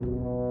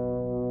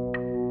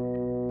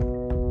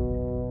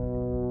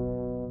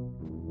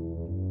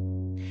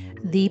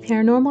The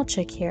Paranormal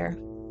Chick here.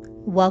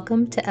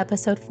 Welcome to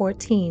episode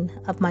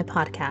 14 of my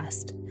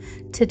podcast.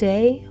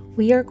 Today,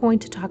 we are going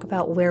to talk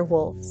about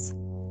werewolves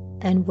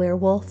and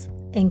werewolf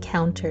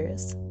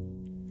encounters.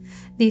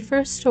 The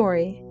first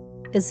story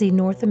is the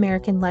North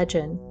American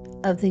legend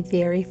of the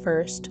very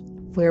first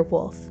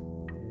werewolf.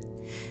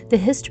 The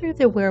history of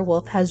the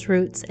werewolf has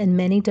roots in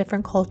many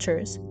different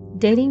cultures,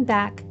 dating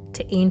back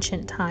to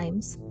ancient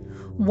times.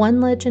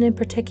 One legend in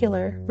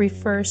particular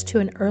refers to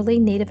an early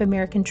Native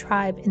American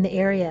tribe in the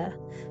area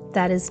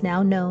that is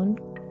now known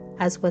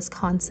as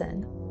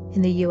Wisconsin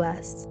in the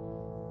U.S.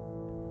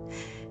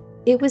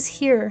 It was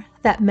here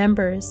that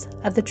members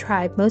of the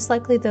tribe, most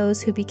likely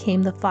those who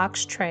became the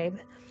Fox tribe,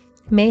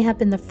 may have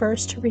been the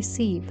first to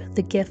receive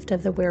the gift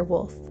of the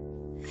werewolf.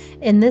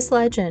 In this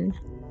legend,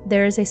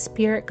 there is a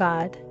spirit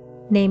god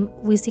named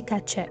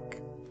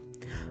Wizikachek.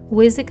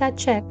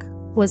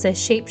 Wizikachek was a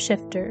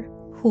shapeshifter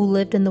who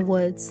lived in the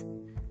woods.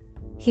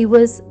 He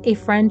was a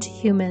friend to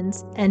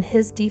humans, and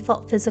his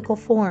default physical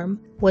form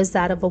was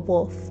that of a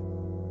wolf.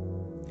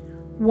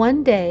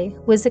 One day,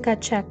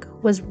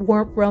 Wizikachek was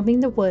roaming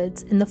the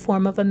woods in the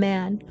form of a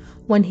man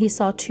when he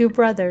saw two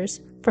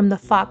brothers from the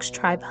Fox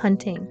tribe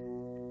hunting.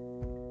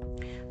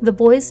 The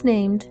boys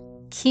named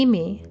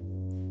Kimi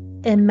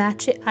and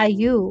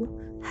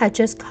Machiayu had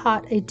just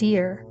caught a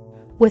deer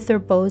with their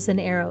bows and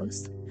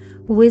arrows.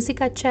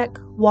 Wizikachek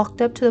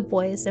walked up to the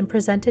boys and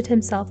presented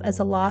himself as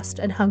a lost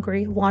and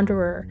hungry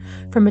wanderer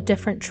from a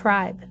different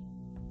tribe.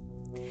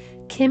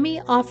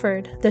 Kimi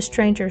offered the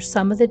strangers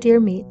some of the deer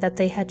meat that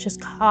they had just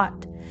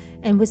caught,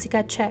 and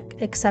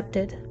Wizikachek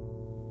accepted.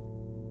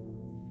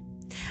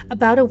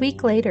 About a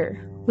week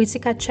later,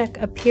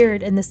 Wizikachek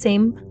appeared in the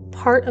same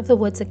part of the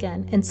woods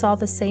again and saw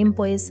the same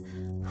boys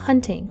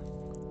hunting.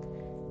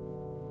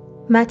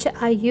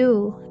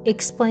 Machiayu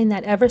explained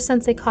that ever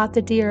since they caught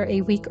the deer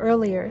a week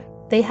earlier,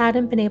 they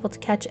hadn't been able to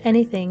catch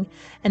anything,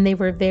 and they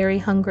were very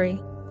hungry.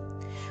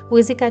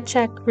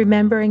 Wizikachek,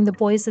 remembering the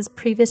boys'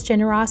 previous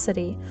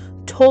generosity,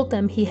 told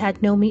them he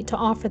had no meat to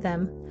offer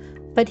them,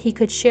 but he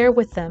could share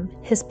with them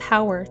his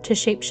power to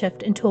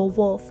shapeshift into a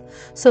wolf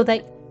so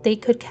that they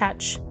could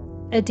catch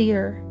a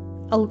deer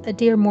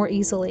more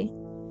easily.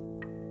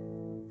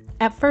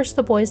 At first,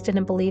 the boys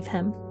didn't believe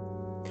him,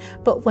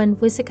 but when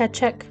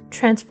Wizikachek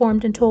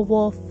transformed into a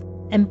wolf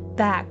and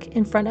back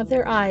in front of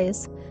their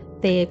eyes,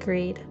 they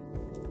agreed.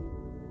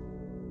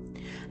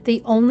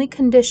 The only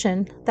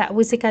condition that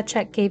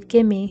Wizikachek gave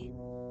Gimi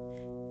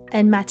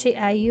and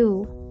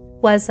Machiayu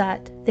was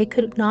that they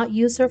could not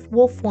use their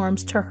wolf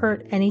forms to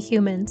hurt any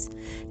humans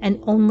and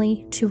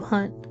only to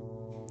hunt.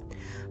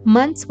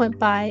 Months went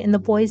by and the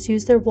boys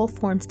used their wolf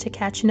forms to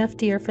catch enough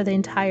deer for the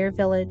entire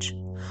village.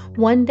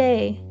 One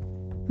day,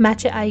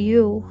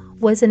 Machiayu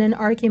was in an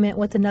argument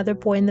with another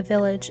boy in the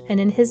village,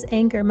 and in his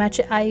anger,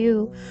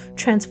 Machiayu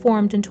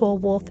transformed into a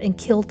wolf and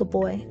killed the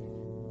boy.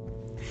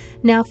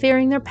 Now,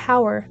 fearing their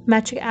power,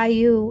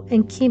 Machiayu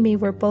and Kimi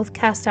were both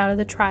cast out of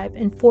the tribe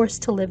and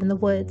forced to live in the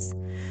woods.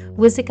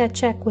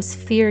 Wizikachek was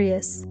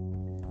furious.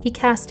 He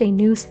cast a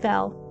new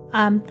spell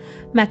on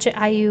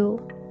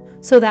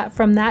Machiayu so that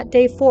from that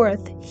day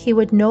forth, he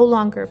would no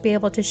longer be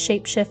able to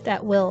shapeshift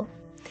at will.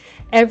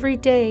 Every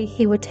day,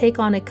 he would take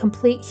on a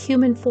complete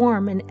human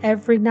form, and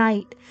every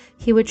night,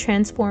 he would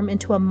transform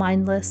into a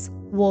mindless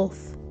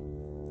wolf.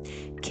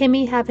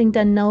 Kimi, having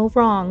done no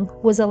wrong,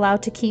 was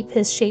allowed to keep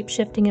his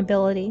shape-shifting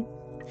ability.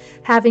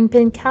 Having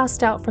been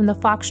cast out from the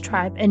Fox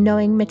tribe and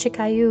knowing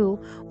Machiayu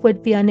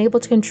would be unable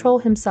to control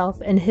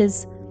himself in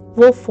his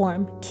wolf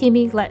form,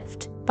 Kimi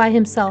left by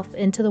himself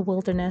into the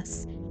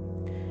wilderness.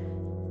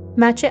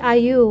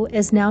 Machiayu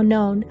is now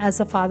known as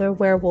the father of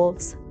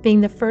werewolves,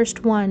 being the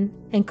first one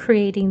and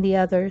creating the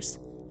others.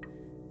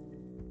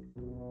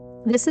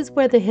 This is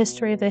where the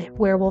history of the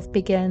werewolf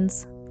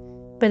begins,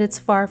 but it's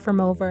far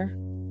from over.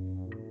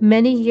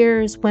 Many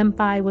years went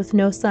by with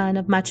no son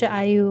of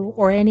Machiayu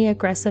or any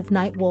aggressive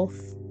night wolf.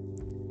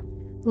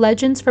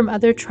 Legends from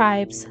other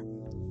tribes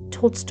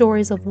told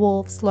stories of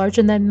wolves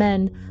larger than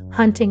men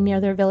hunting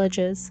near their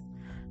villages.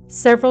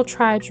 Several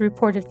tribes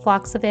reported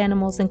flocks of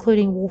animals,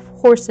 including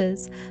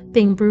horses,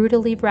 being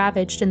brutally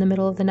ravaged in the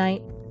middle of the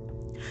night.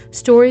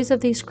 Stories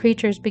of these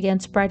creatures began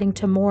spreading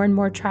to more and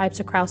more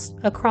tribes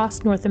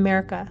across North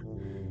America,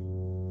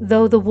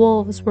 though the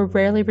wolves were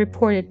rarely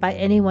reported by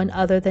anyone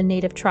other than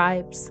native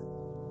tribes.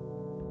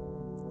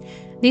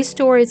 These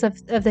stories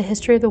of the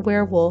history of the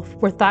werewolf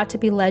were thought to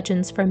be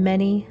legends for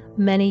many,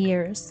 many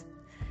years,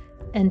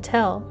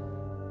 until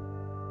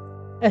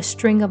a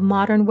string of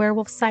modern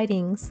werewolf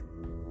sightings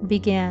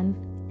began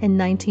in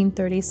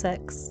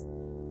 1936,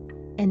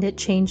 and it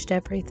changed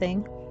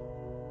everything.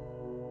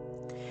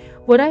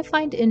 What I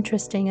find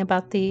interesting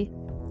about the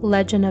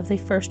legend of the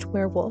first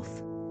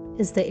werewolf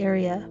is the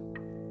area,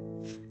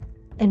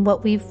 and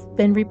what we've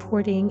been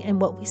reporting and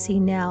what we see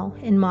now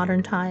in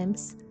modern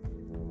times.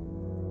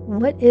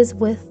 What is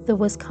with the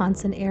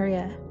Wisconsin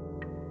area?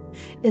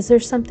 Is there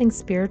something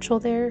spiritual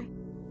there?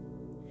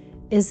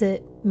 Is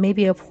it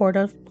maybe a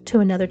portal to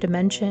another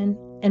dimension,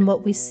 and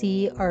what we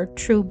see are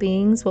true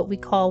beings, what we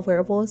call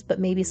werewolves, but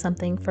maybe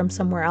something from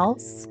somewhere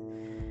else?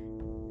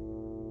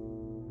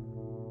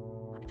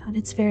 thought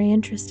it's very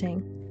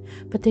interesting.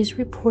 But these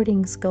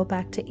reportings go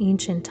back to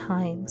ancient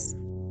times.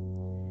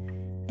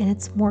 And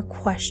it's more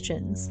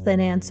questions than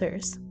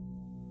answers.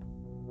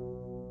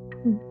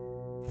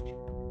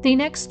 The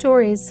next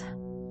stories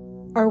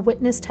are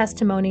witness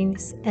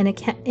testimonies and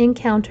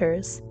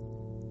encounters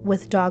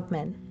with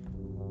dogmen.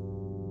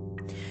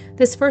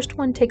 This first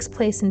one takes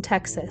place in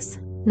Texas,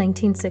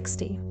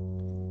 1960.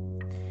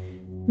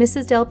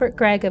 Mrs. Delbert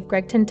Gregg of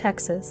Gregton,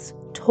 Texas,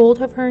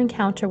 told of her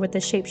encounter with the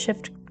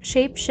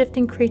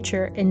shape-shifting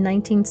creature in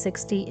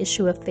 1960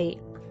 issue of Fate.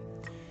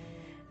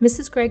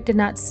 Mrs. Gregg did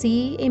not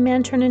see a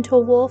man turn into a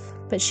wolf,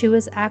 but she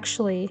was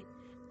actually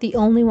the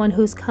only one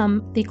who's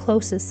come the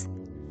closest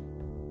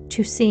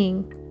to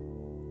seeing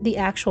the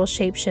actual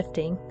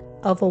shape-shifting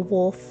of a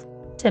wolf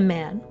to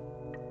man.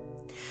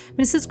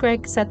 Mrs.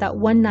 Gregg said that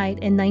one night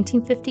in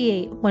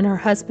 1958, when her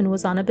husband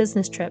was on a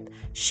business trip,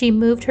 she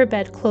moved her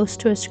bed close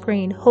to a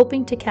screen,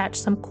 hoping to catch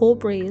some cool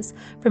breeze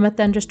from a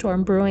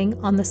thunderstorm brewing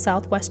on the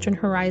southwestern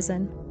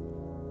horizon.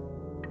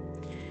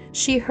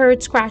 She heard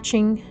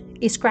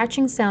a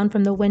scratching sound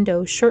from the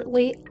window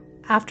shortly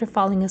after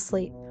falling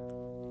asleep.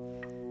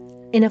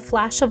 In a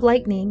flash of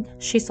lightning,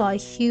 she saw a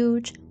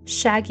huge,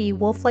 shaggy,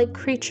 wolf-like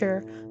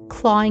creature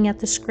clawing at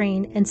the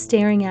screen and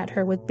staring at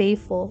her with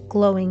baleful,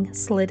 glowing,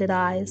 slitted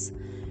eyes.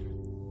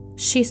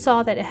 She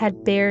saw that it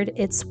had bared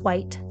its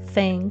white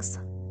fangs.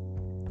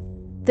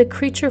 The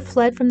creature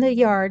fled from the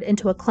yard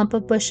into a clump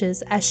of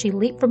bushes as she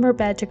leaped from her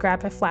bed to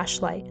grab a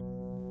flashlight.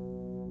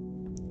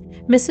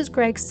 Mrs.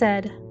 Gregg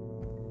said,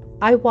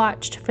 "I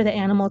watched for the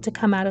animal to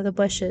come out of the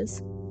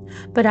bushes,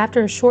 but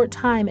after a short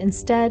time,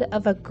 instead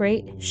of a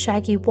great,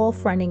 shaggy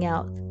wolf running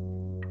out,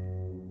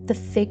 the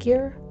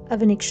figure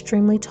of an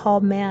extremely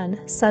tall man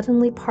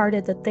suddenly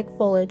parted the thick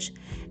foliage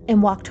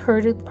and walked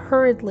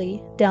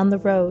hurriedly down the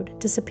road,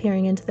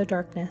 disappearing into the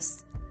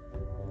darkness."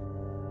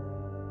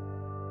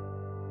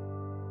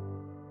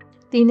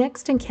 The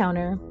next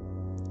encounter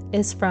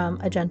is from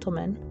a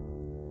gentleman.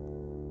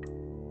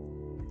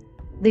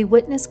 The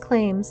witness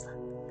claims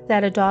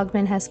that a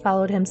dogman has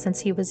followed him since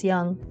he was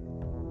young,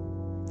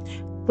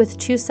 with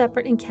 2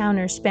 separate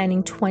encounters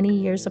spanning 20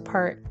 years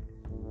apart.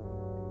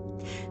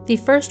 The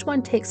first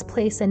one takes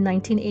place in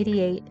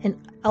 1988 in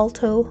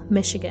Alto,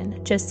 Michigan,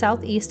 just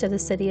southeast of the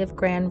city of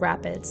Grand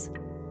Rapids.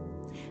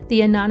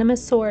 The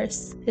anonymous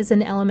source is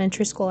in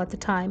elementary school at the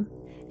time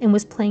and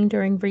was playing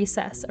during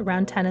recess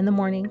around 10 in the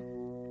morning.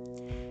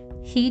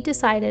 He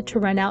decided to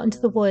run out into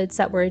the woods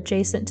that were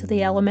adjacent to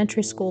the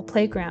elementary school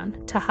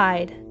playground to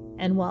hide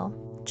and,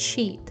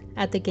 cheat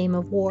at the game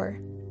of war.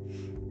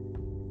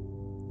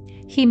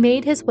 He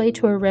made his way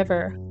to a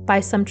river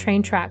by some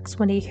train tracks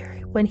when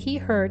he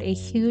heard a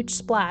huge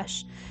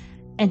splash,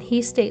 and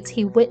he states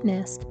he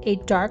witnessed a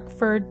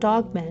dark-furred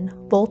dogman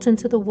bolt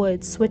into the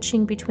woods,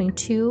 switching between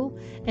 2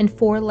 and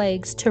 4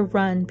 legs to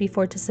run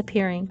before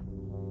disappearing.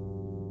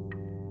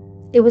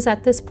 It was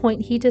at this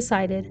point he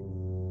decided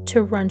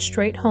to run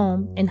straight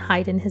home and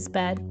hide in his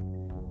bed.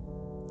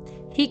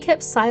 He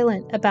kept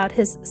silent about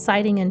his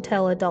sighting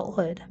until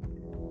adulthood.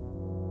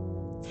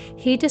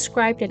 He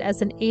described it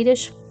as an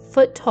 8-ish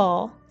foot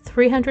tall,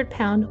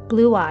 300-pound,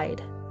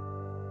 blue-eyed,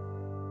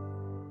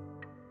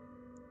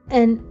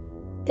 and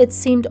it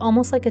seemed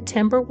almost like a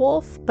timber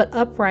wolf, but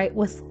upright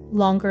with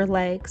longer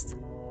legs.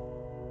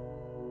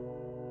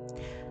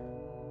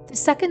 The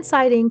second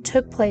sighting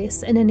took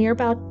place in a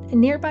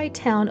nearby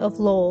town of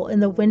Lowell in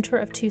the winter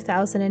of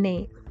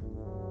 2008.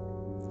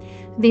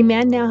 The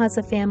man now has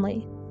a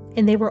family,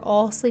 and they were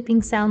all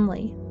sleeping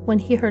soundly when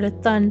he heard a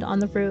thud on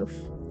the roof.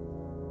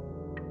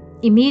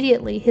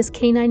 Immediately, his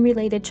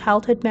canine-related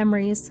childhood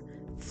memories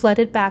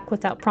flooded back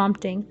without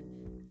prompting.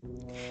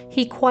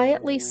 He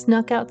quietly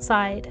snuck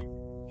outside,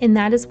 and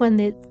that is when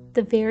the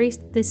very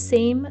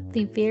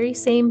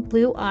same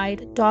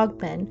blue-eyed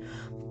dogman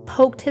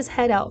poked his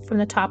head out from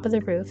the top of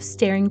the roof,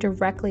 staring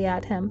directly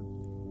at him.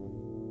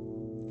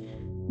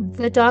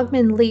 The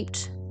dogman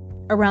leaped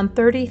around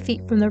 30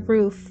 feet from the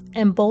roof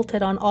and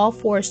bolted on all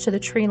 4s to the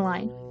tree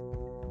line.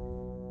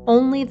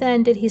 Only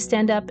then did he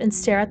stand up and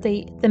stare at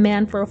the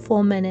man for a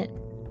full minute.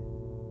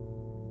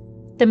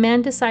 The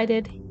man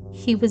decided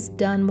he was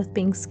done with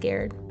being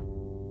scared,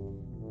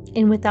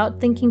 and without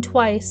thinking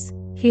twice,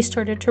 he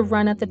started to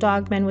run at the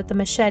dogman with the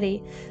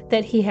machete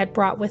that he had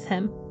brought with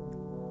him.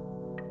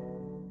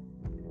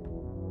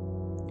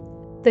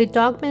 The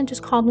dogman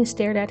just calmly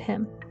stared at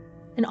him,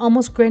 and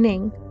almost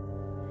grinning,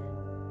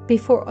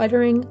 before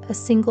uttering a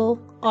single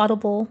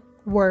audible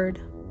word: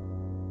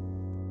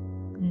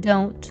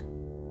 "Don't."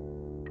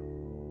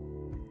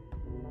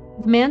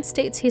 The man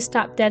states he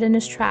stopped dead in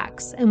his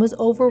tracks and was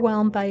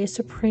overwhelmed by a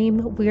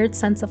supreme, weird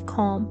sense of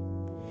calm.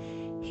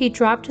 He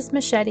dropped his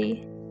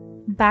machete,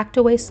 backed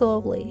away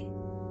slowly,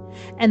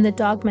 and the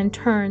dogman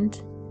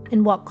turned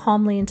and walked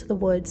calmly into the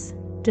woods,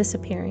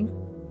 disappearing.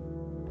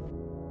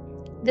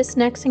 This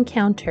next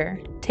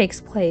encounter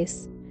takes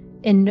place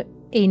in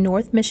a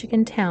North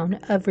Michigan town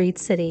of Reed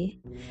City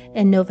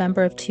in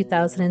November of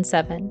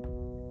 2007.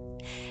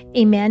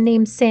 A man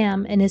named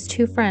Sam and his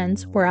 2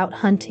 friends were out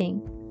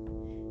hunting,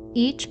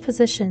 each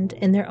positioned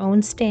in their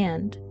own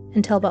stand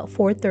until about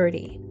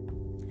 4:30,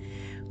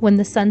 when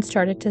the sun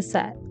started to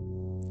set.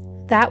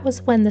 That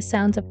was when the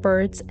sounds of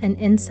birds and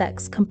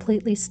insects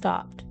completely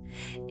stopped.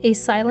 A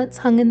silence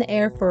hung in the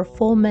air for a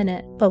full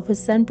minute, but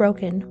was then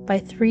broken by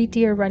 3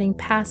 deer running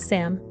past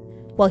Sam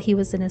while he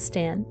was in a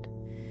stand.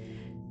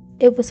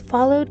 It was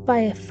followed by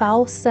a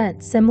foul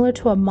scent similar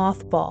to a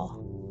mothball.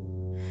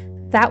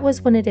 That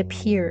was when it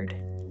appeared,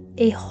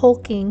 a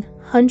hulking,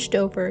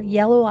 hunched-over,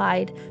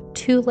 yellow-eyed,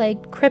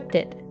 2-legged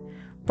cryptid,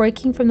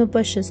 breaking from the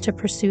bushes to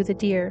pursue the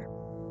deer.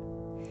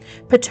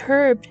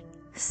 Perturbed,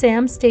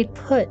 Sam stayed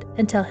put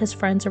until his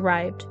friends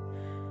arrived,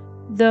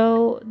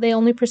 though they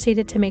only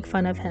proceeded to make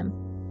fun of him.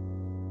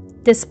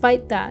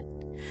 Despite that,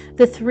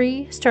 the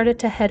 3 started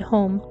to head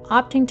home,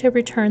 opting to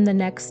return the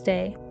next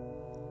day.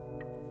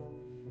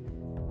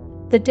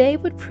 The day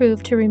would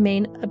prove to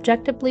remain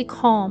objectively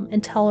calm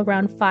until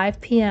around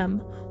 5 p.m.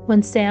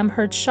 when Sam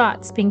heard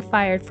shots being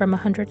fired from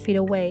 100 feet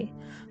away,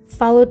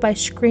 followed by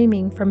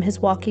screaming from his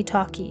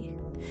walkie-talkie.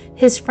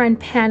 His friend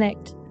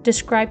panicked,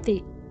 described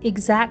the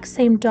exact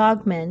same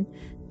dogmen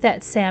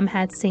that Sam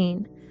had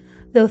seen,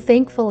 though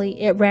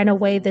thankfully it ran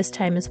away this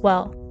time as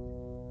well.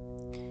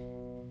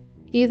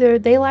 Either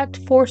they lacked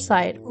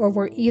foresight or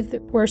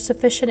were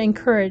sufficient in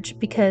courage,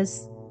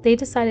 because they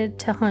decided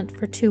to hunt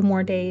for 2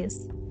 more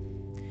days.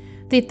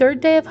 The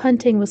 3rd day of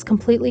hunting was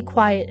completely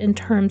quiet in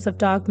terms of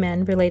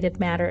dogman related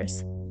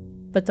matters,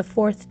 but the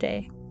fourth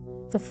day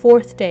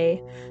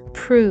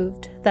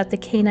proved that the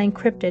canine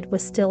cryptid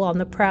was still on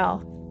the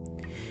prowl.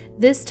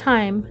 This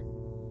time,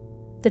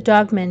 the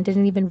dogman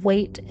didn't even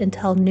wait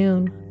until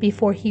noon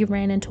before he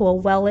ran into a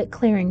well-lit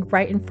clearing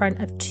right in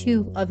front of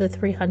 2 of the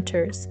 3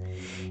 hunters.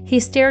 He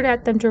stared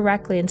at them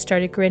directly and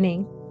started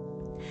grinning.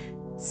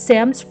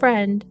 Sam's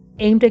friend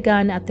aimed a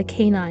gun at the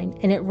canine,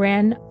 and it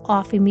ran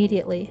off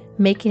immediately,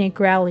 making a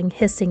growling,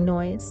 hissing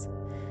noise.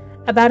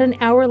 About an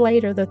hour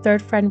later, the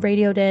 3rd friend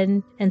radioed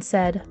in and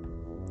said,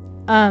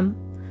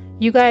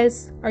 you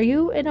guys, are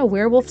you in a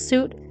werewolf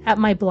suit at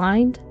my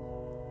blind?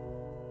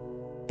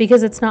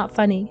 Because it's not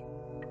funny.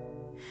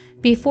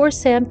 Before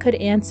Sam could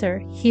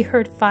answer, he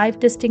heard 5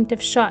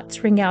 distinctive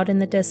shots ring out in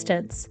the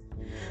distance.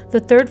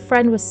 The 3rd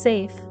friend was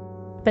safe,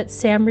 but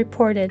Sam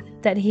reported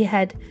that he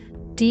had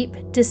deep,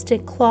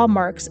 distant claw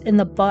marks on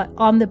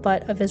the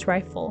butt of his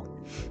rifle.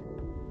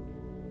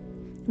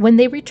 When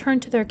they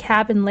returned to their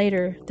cabin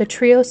later, the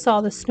trio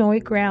saw the snowy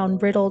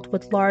ground riddled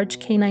with large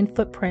canine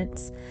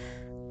footprints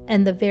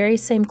and the very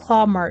same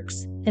claw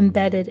marks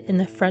embedded in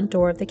the front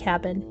door of the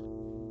cabin.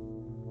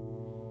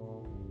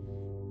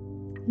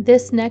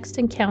 This next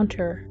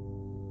encounter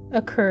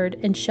occurred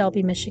in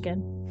Shelby,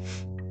 Michigan.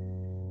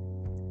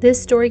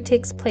 This story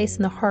takes place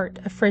in the heart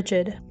of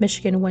frigid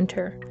Michigan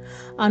winter.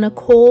 On a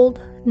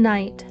cold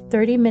night,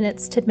 30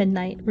 minutes to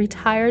midnight,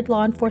 retired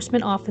law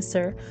enforcement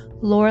officer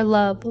Laura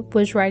Love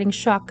was riding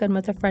shotgun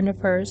with a friend of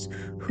hers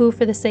who,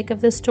 for the sake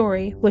of this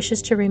story,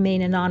 wishes to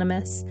remain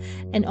anonymous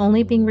and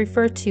only being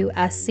referred to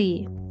as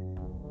C.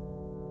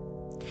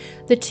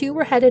 The 2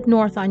 were headed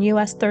north on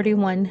US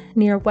 31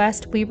 near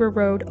West Weber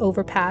Road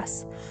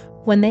overpass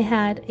when they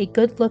had a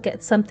good look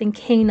at something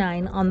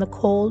canine on the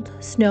cold,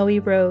 snowy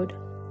road.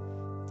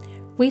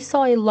 We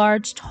saw a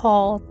large,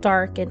 tall,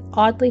 dark, and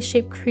oddly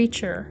shaped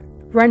creature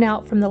run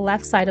out from the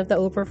left side of the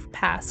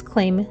overpass,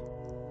 claimed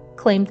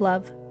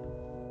Love.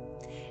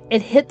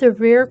 It hit the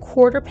rear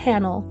quarter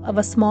panel of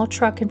a small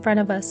truck in front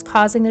of us,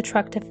 causing the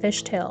truck to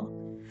fishtail.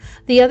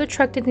 The other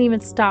truck didn't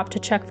even stop to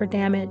check for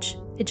damage.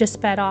 It just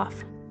sped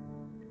off.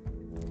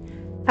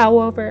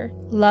 However,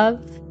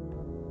 Love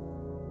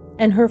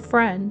and her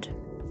friend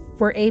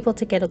were able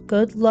to get a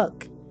good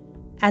look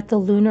at the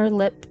lunar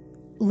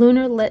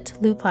lit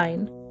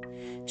lupine.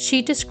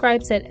 She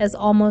describes it as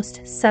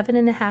almost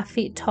 7.5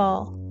 feet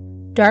tall,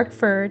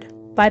 dark-furred,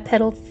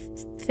 bipedal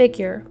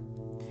figure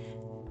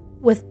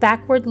with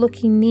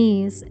backward-looking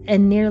knees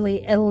and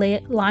nearly a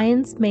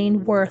lion's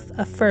mane worth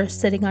of fur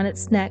sitting on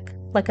its neck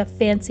like a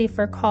fancy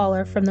fur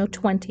collar from the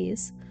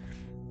 20s.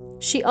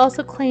 She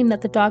also claimed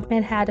that the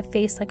dogman had a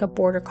face like a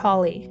border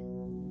collie.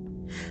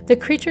 The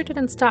creature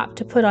didn't stop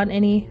to put on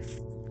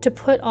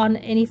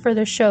any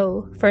further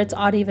show for its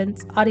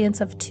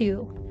audience of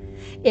 2.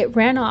 It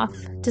ran off,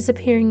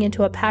 disappearing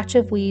into a patch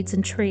of weeds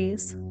and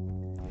trees.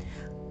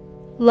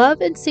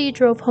 Love and C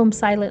drove home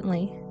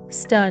silently,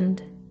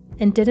 stunned,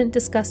 and didn't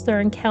discuss their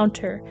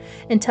encounter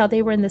until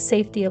they were in the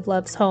safety of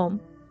Love's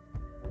home.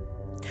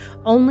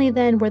 Only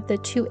then were the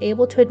 2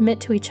 able to admit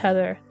to each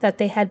other that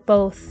they had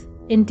both,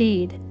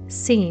 indeed,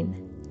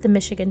 seen the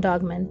Michigan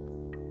dogman.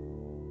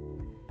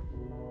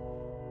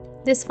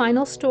 This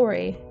final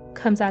story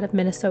comes out of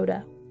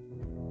Minnesota.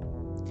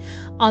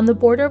 On the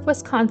border of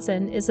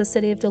Wisconsin is the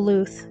city of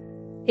Duluth.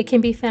 It can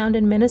be found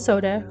in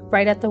Minnesota,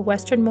 right at the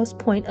westernmost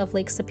point of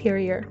Lake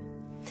Superior.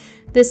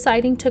 This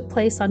sighting took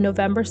place on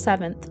November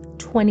 7th,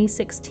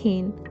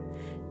 2016.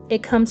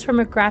 It comes from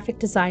a graphic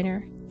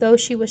designer, though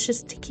she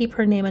wishes to keep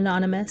her name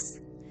anonymous.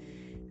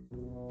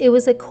 It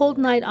was a cold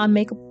night on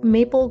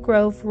Maple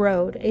Grove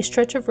Road, a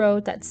stretch of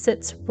road that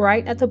sits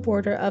right at the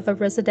border of a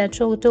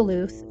residential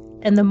Duluth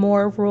and the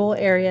more rural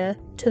area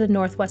to the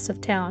northwest of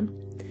town.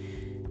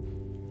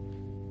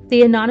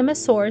 The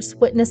anonymous source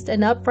witnessed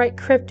an upright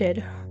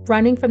cryptid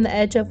running from the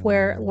edge of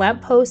where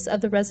lampposts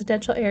of the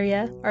residential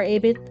area are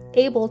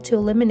able to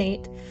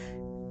illuminate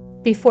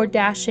before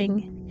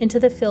dashing into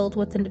the field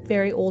with a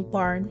very old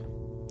barn.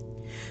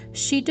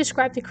 She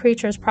described the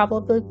creature as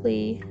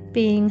probably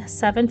being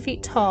 7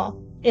 feet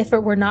tall if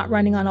it were not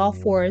running on all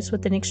fours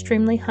with an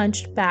extremely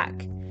hunched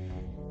back.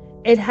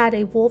 It had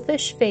a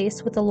wolfish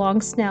face with a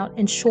long snout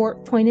and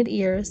short, pointed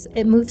ears.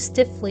 It moved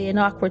stiffly and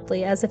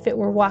awkwardly as if it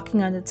were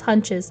walking on its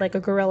hunches like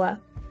a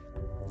gorilla.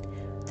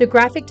 The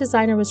graphic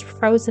designer was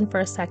frozen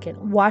for a second,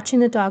 watching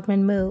the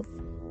dogman move,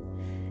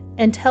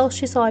 until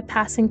she saw a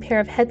passing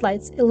pair of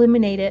headlights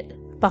illuminate it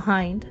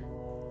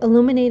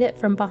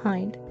from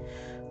behind,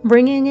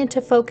 bringing into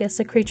focus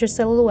the creature's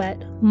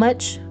silhouette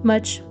much,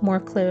 much more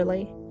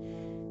clearly.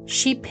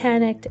 She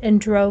panicked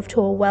and drove to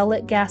a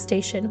well-lit gas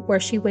station where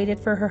she waited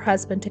for her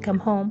husband to come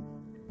home.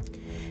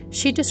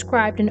 She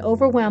described an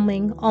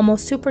overwhelming,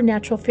 almost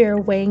supernatural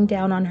fear weighing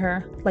down on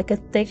her like a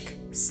thick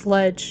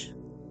sludge.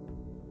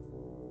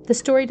 The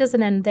story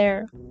doesn't end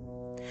there.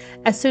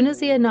 As soon as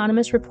the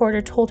anonymous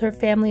reporter told her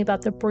family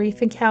about the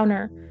brief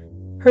encounter,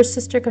 her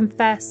sister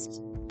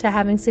confessed to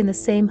having seen the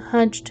same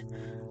hunched,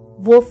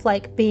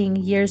 wolf-like being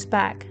years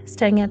back,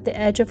 standing at the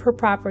edge of her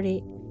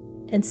property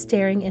and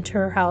staring into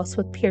her house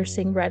with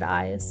piercing red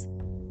eyes.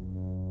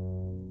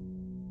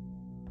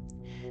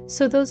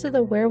 So those are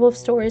the werewolf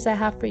stories I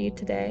have for you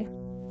today.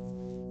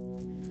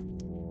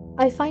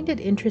 I find it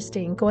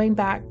interesting going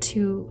back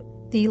to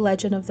the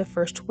legend of the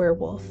first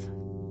werewolf.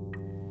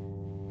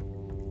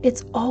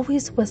 It's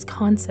always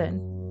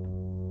Wisconsin.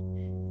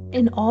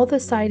 In all the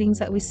sightings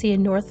that we see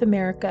in North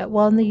America,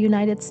 well, in the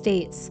United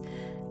States,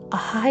 a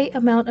high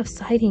amount of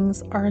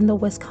sightings are in the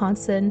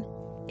Wisconsin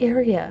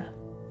area,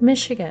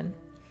 Michigan.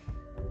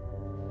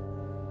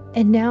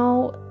 And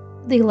now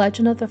the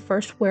legend of the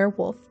first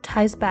werewolf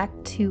ties back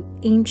to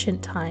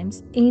ancient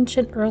times,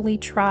 ancient early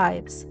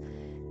tribes.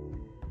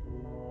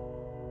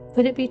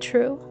 Could it be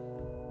true?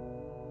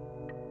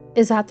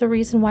 Is that the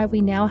reason why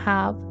we now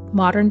have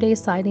modern day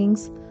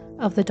sightings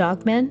of the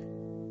dogmen?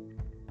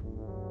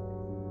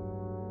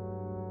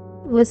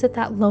 Was it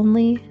that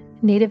lonely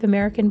Native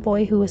American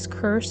boy who was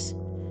cursed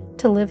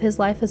to live his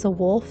life as a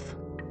wolf?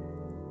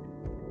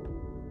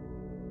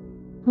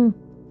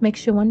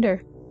 Makes you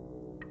wonder.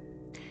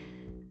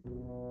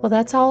 Well,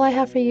 that's all I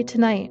have for you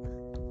tonight.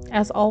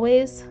 As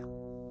always,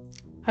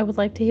 I would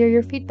like to hear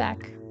your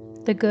feedback,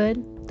 the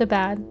good, the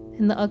bad,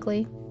 and the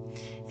ugly.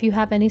 If you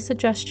have any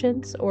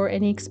suggestions or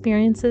any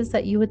experiences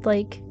that you would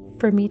like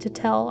for me to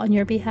tell on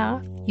your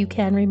behalf, you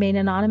can remain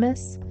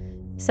anonymous.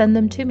 Send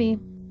them to me.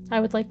 I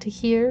would like to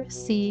hear,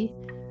 see,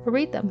 or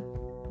read them.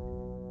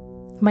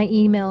 My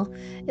email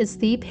is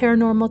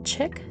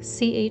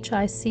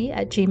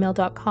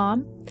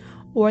theparanormalchick@gmail.com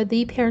or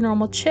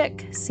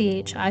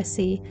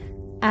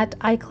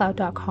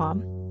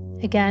theparanormalchick@icloud.com.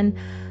 Again,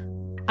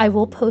 I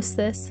will post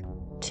this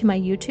to my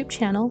YouTube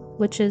channel,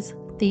 which is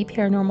The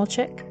Paranormal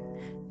Chick.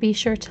 Be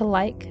sure to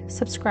like,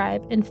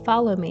 subscribe, and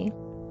follow me.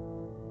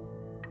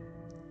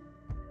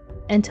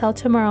 Until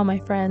tomorrow, my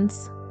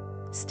friends,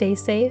 stay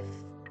safe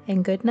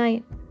and good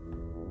night.